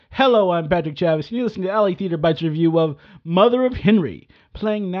Hello, I'm Patrick Chavis, and you're listening to LA Theater Bites review of Mother of Henry,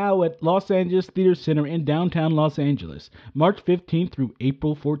 playing now at Los Angeles Theater Center in downtown Los Angeles, March 15th through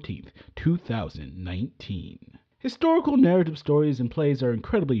April 14th, 2019. Historical narrative stories and plays are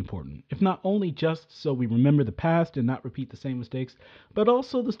incredibly important, if not only just so we remember the past and not repeat the same mistakes, but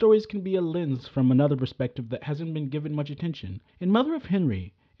also the stories can be a lens from another perspective that hasn't been given much attention. In Mother of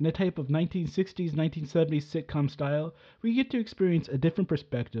Henry, in a type of 1960s, 1970s sitcom style, we get to experience a different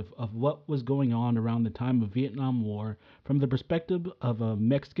perspective of what was going on around the time of Vietnam War from the perspective of a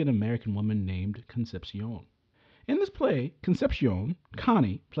Mexican-American woman named Concepcion. In this play, Concepcion,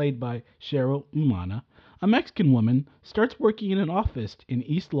 Connie, played by Cheryl Umana, a Mexican woman, starts working in an office in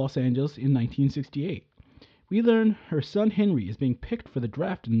East Los Angeles in 1968. We learn her son Henry is being picked for the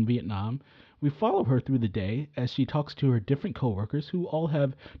draft in Vietnam. We follow her through the day as she talks to her different coworkers who all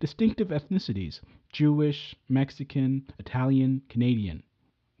have distinctive ethnicities: Jewish, Mexican, Italian, Canadian.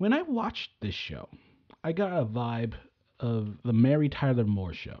 When I watched this show, I got a vibe of the Mary Tyler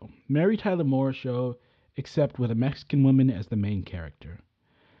Moore Show. Mary Tyler Moore Show, except with a Mexican woman as the main character.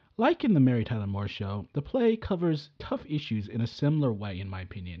 Like in the Mary Tyler Moore Show, the play covers tough issues in a similar way, in my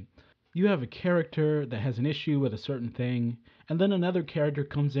opinion. You have a character that has an issue with a certain thing, and then another character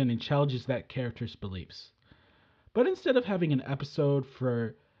comes in and challenges that character's beliefs. But instead of having an episode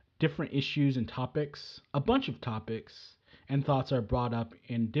for different issues and topics, a bunch of topics and thoughts are brought up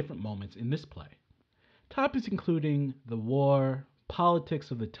in different moments in this play. Topics including the war,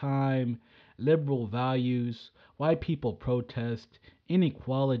 politics of the time, liberal values, why people protest,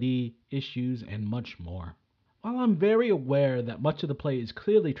 inequality issues, and much more. While I'm very aware that much of the play is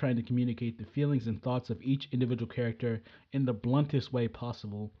clearly trying to communicate the feelings and thoughts of each individual character in the bluntest way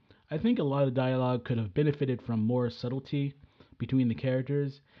possible, I think a lot of dialogue could have benefited from more subtlety between the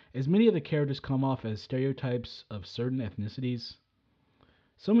characters, as many of the characters come off as stereotypes of certain ethnicities.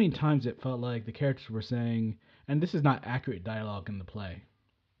 So many times it felt like the characters were saying, and this is not accurate dialogue in the play,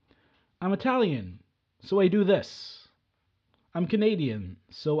 I'm Italian, so I do this. I'm Canadian,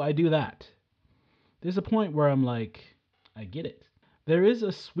 so I do that. There's a point where I'm like, I get it. There is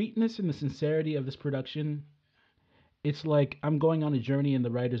a sweetness in the sincerity of this production. It's like I'm going on a journey in the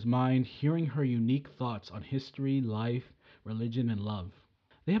writer's mind, hearing her unique thoughts on history, life, religion, and love.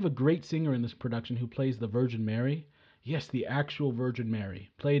 They have a great singer in this production who plays the Virgin Mary. Yes, the actual Virgin Mary,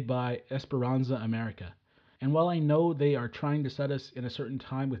 played by Esperanza America. And while I know they are trying to set us in a certain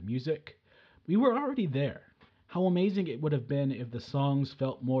time with music, we were already there. How amazing it would have been if the songs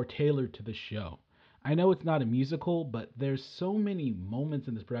felt more tailored to the show. I know it's not a musical, but there's so many moments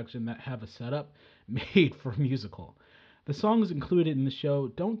in this production that have a setup made for a musical. The songs included in the show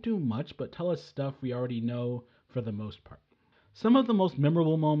don't do much but tell us stuff we already know for the most part. Some of the most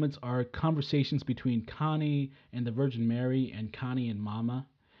memorable moments are conversations between Connie and the Virgin Mary and Connie and Mama.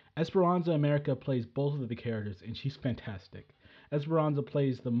 Esperanza America plays both of the characters and she's fantastic. Esperanza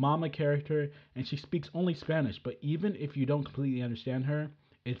plays the Mama character and she speaks only Spanish, but even if you don't completely understand her,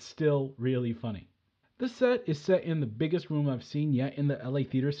 it's still really funny. This set is set in the biggest room I've seen yet in the LA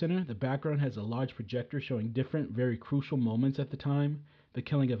Theater Center. The background has a large projector showing different, very crucial moments at the time: the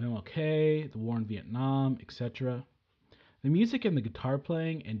killing of MLK, the war in Vietnam, etc. The music and the guitar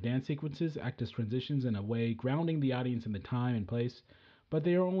playing and dance sequences act as transitions in a way grounding the audience in the time and place, but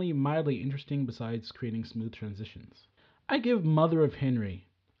they are only mildly interesting besides creating smooth transitions. I give Mother of Henry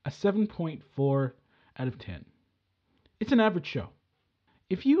a 7.4 out of 10. It's an average show.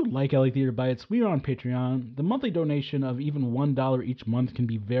 If you like LA Theater Bites, we are on Patreon. The monthly donation of even $1 each month can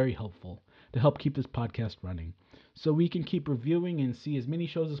be very helpful to help keep this podcast running, so we can keep reviewing and see as many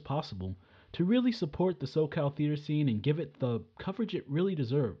shows as possible to really support the SoCal theater scene and give it the coverage it really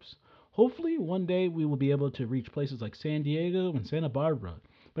deserves. Hopefully, one day we will be able to reach places like San Diego and Santa Barbara,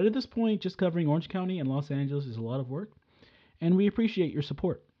 but at this point, just covering Orange County and Los Angeles is a lot of work, and we appreciate your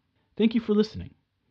support. Thank you for listening.